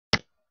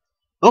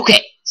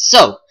Okay,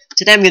 so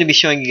today I'm going to be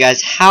showing you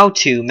guys how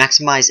to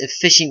maximize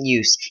efficient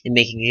use in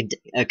making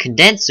a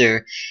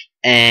condenser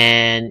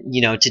and,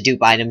 to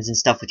dupe items and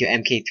stuff with your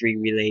MK3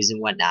 relays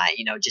and whatnot.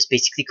 Just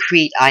basically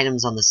create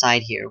items on the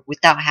side here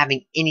without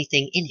having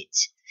anything in it.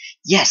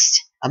 Yes,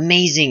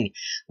 amazing.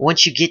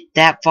 Once you get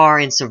that far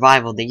in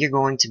survival that you're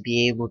going to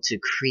be able to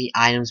create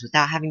items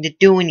without having to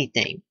do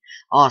anything.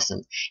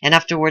 Awesome. And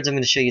afterwards I'm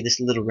going to show you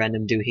this little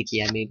random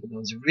doohickey I made when I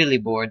was really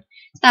bored.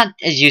 It's not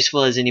as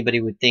useful as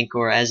anybody would think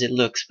or as it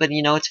looks, but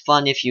it's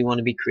fun if you want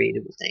to be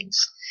creative with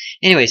things.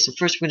 Anyway, so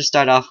first we're going to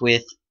start off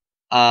with,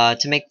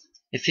 to make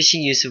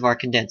efficient use of our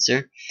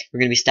condenser, we're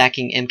going to be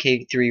stacking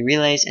MK3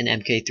 relays and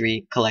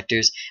MK3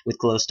 collectors with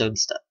glowstone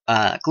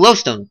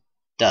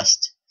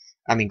dust.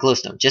 I mean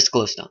glowstone, just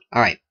glowstone.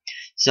 Alright,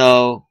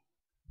 so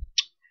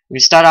we're going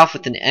to start off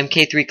with an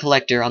MK3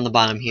 collector on the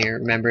bottom here.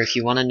 Remember, if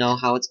you want to know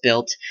how it's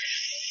built,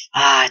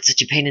 it's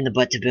such a pain in the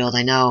butt to build,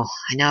 I know.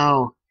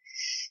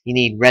 You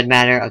need red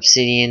matter,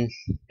 obsidian,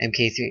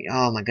 MK3,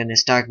 oh my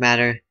goodness, dark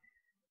matter,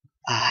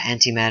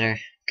 antimatter,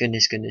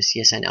 goodness,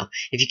 yes I know.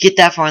 If you get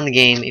that far in the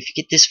game, if you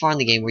get this far in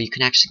the game where you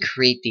can actually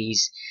create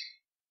these,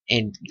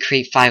 and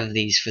create 5 of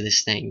these for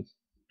this thing,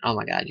 oh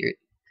my god, you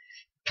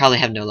probably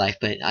have no life,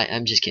 but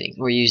I'm just kidding.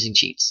 Or you're using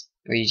cheats,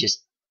 or you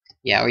just,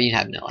 yeah, or you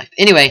have no life.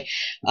 Anyway,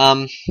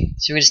 so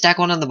we're gonna stack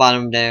one on the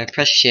bottom there,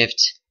 press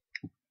shift,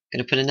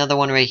 gonna put another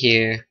one right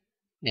here,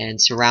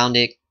 and surround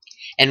it.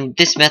 And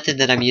this method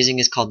that I'm using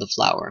is called the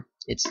flower.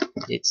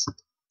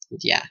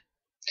 Yeah.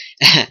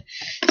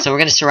 So we're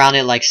going to surround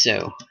it like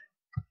so.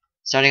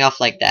 Starting off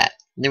like that.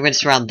 And then we're going to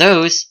surround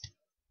those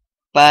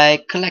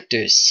by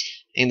collectors.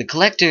 And the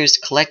collectors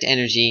collect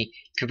energy,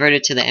 convert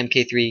it to the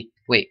MK3.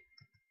 Wait,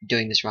 I'm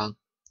doing this wrong.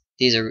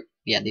 These are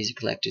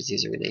collectors,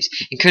 these are relays.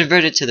 And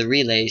convert it to the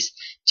relays,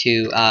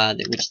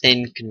 which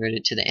then convert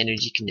it to the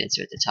energy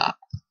condenser at the top.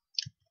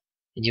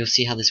 And you'll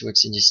see how this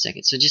works in just a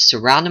second. So just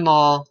surround them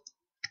all.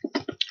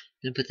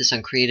 I'm gonna put this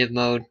on creative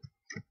mode.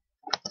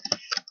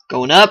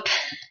 Going up.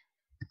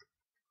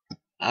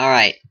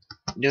 Alright.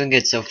 Doing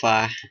good so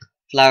far.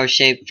 Flower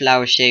shape,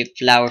 flower,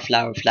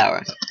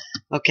 flower.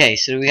 Okay,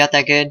 so we got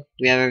that good? Do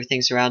we have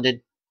everything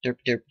surrounded? Derp.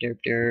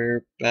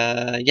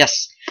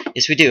 Yes.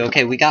 Yes, we do.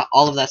 Okay, we got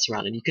all of that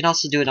surrounded. You can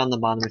also do it on the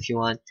bottom if you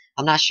want.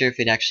 I'm not sure if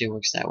it actually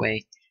works that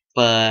way,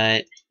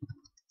 but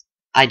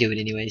I do it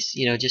anyways.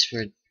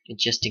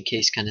 Just in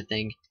case kind of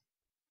thing.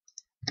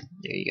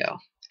 There you go.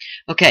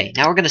 Okay,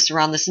 now we're going to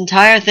surround this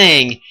entire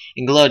thing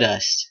in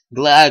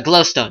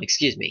glowstone,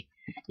 excuse me.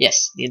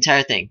 Yes, the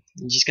entire thing.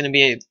 It's just going to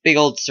be a big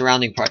old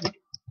surrounding party.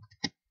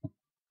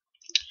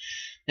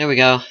 There we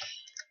go.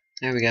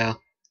 There we go.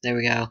 There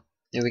we go.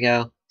 There we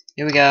go.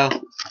 Here we go.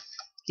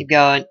 Keep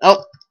going.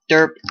 Oh,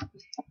 derp.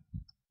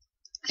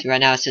 See,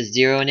 right now it says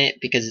 0 in it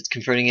because it's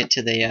converting it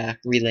to the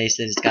relays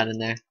that it's got in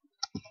there.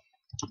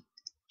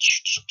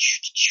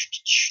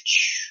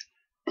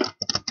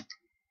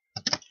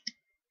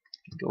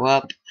 Go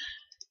up.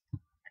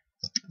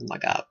 Oh my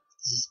god,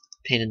 this is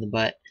a pain in the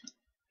butt.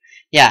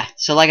 Yeah,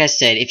 so like I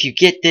said, if you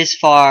get this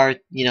far,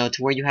 to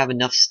where you have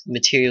enough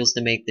materials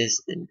to make this,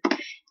 then,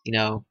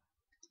 you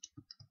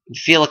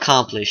feel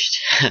accomplished.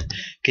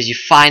 Because you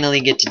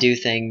finally get to do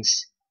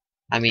things.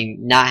 I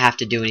mean, not have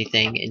to do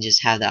anything, and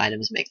just have the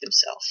items make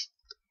themselves.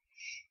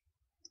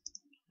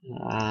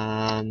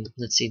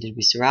 Let's see, did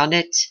we surround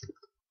it?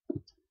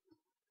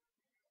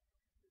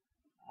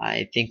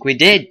 I think we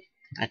did.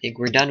 I think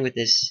we're done with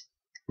this.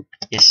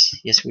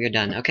 Yes, we are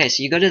done. Okay,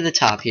 so you go to the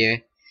top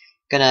here.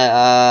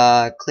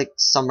 Gonna click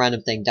some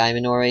random thing,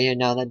 diamond ore right here.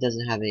 No, that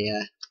doesn't have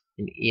an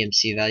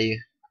EMC value.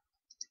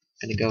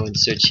 Gonna go and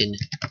search in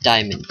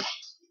diamond.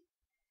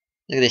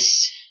 Look at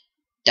this,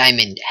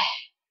 diamond.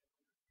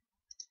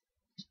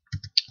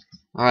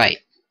 All right.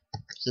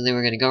 So then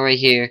we're gonna go right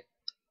here.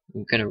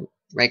 We're gonna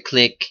right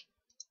click,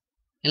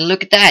 and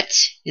look at that.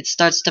 It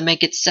starts to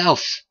make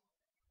itself.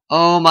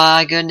 Oh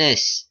my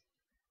goodness.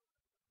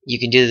 You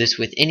can do this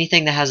with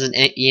anything that has an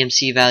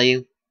EMC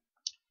value,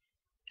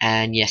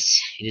 and yes,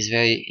 it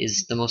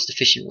is the most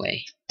efficient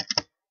way.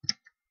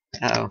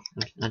 Uh oh,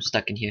 I'm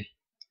stuck in here.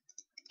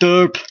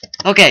 Derp.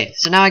 Okay,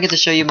 so now I get to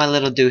show you my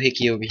little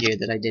doohickey over here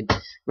that I did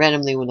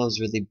randomly when I was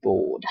really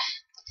bored.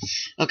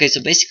 Okay,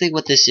 so basically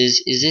what this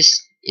is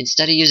this,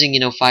 instead of using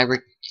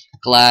fiberglass,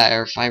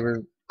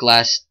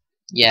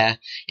 yeah,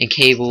 and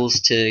cables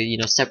to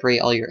separate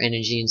all your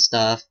energy and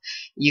stuff,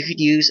 you could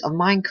use a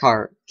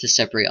minecart to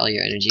separate all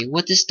your energy.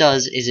 What this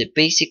does is it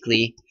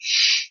basically,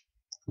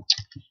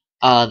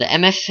 the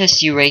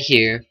MFSU right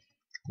here,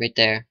 right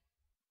there,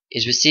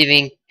 is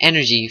receiving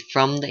energy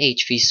from the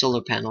HV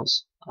solar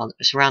panels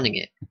surrounding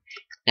it.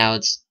 Now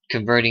it's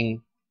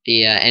converting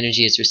the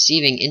energy it's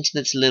receiving into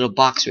this little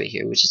box right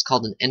here, which is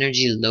called an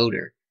energy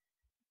loader.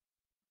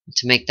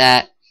 To make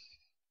that,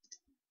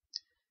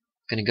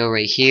 I'm gonna go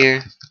right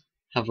here,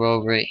 hover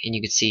over it, and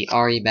you can see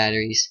RE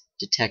batteries,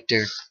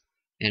 detector,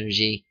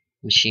 energy,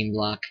 machine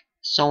block,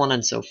 so on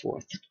and so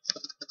forth.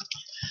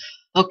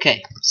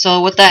 Okay, so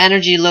what that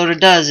energy loader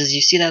does is,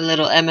 you see that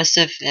little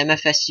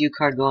MFSU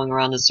card going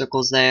around in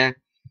circles there?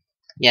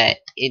 Yeah,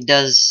 it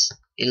does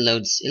it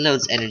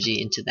loads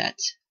energy into that.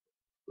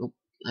 Oop,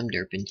 I'm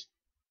derping.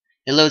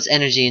 It loads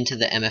energy into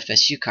the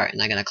MFSU cart,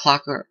 and I got a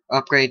clock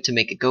upgrade to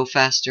make it go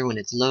faster when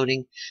it's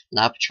loading.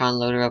 Lapotron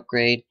loader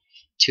upgrade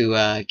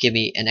to give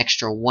me an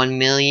extra 1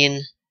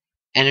 million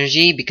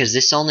energy, because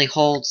this only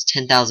holds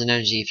 10,000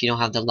 energy if you don't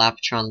have the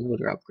Lapotron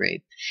loader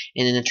upgrade.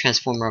 And then the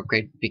transformer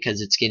upgrade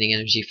because it's getting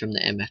energy from the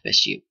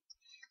MFSU.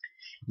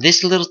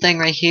 This little thing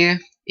right here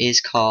is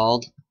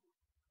called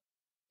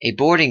a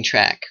boarding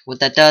track. What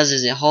that does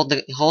is it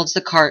holds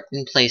the cart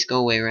in place. Go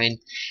away, Ryan.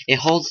 It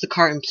holds the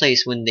cart in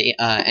place when the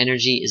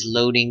energy is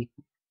loading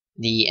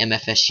the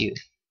MFSU.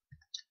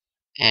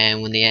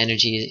 And when the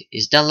energy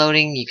is done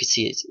loading, you can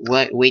see it's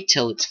wait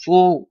till it's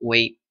full.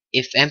 Wait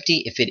if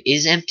empty. If it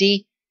is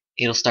empty,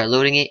 it'll start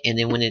loading it, and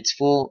then when it's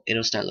full,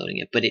 it'll start loading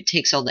it. But it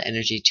takes all the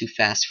energy too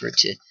fast for it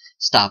to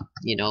stop,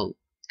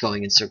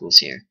 going in circles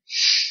here.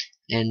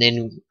 And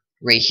then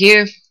right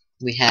here,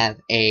 we have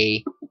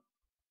a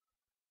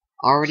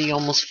already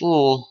almost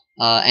full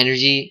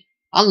energy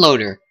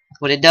unloader.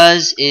 What it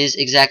does is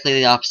exactly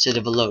the opposite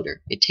of a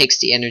loader. It takes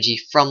the energy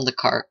from the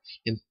cart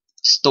and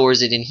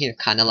stores it in here,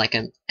 kind of like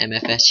an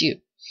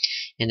MFSU.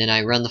 And then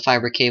I run the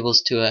fiber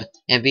cables to a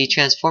MV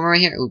transformer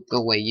right here. Ooh, go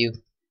away, you.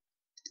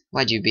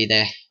 Why'd you be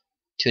there?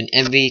 To an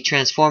MV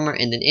transformer,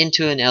 and then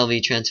into an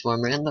LV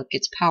transformer. And look,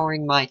 it's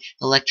powering my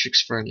electric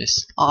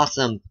furnace.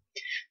 Awesome.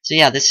 So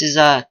yeah, this is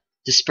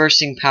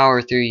dispersing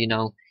power through,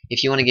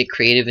 if you want to get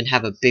creative and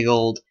have a big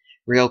old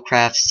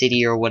Railcraft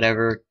city or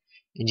whatever,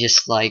 and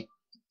just like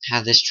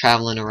have this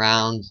traveling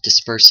around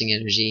dispersing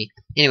energy.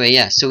 Anyway,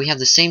 yeah, so we have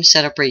the same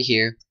setup right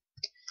here.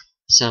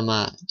 Some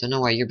don't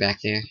know why you're back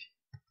there.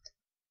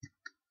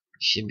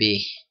 Should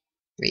be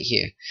right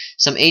here.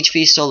 Some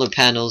HV solar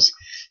panels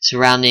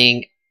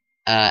surrounding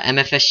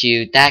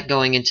MFSU, that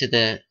going into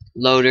the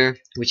loader,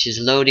 which is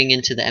loading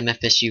into the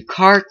MFSU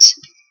cart.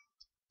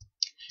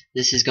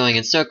 This is going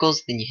in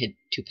circles, then you hit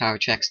 2 power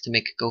tracks to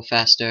make it go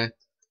faster.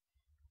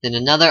 Then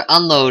another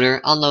unloader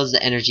unloads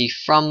the energy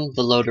from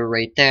the loader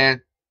right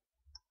there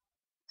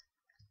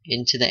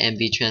into the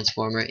MV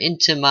transformer,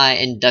 into my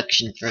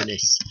induction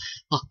furnace.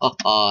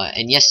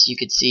 And yes, you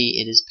can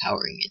see it is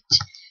powering it.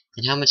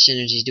 And how much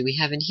energy do we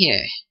have in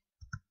here?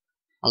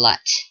 A lot.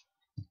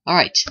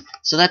 Alright,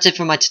 so that's it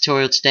for my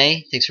tutorial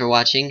today. Thanks for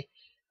watching.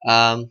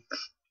 Come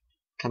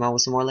out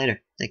with some more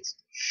later. Thanks.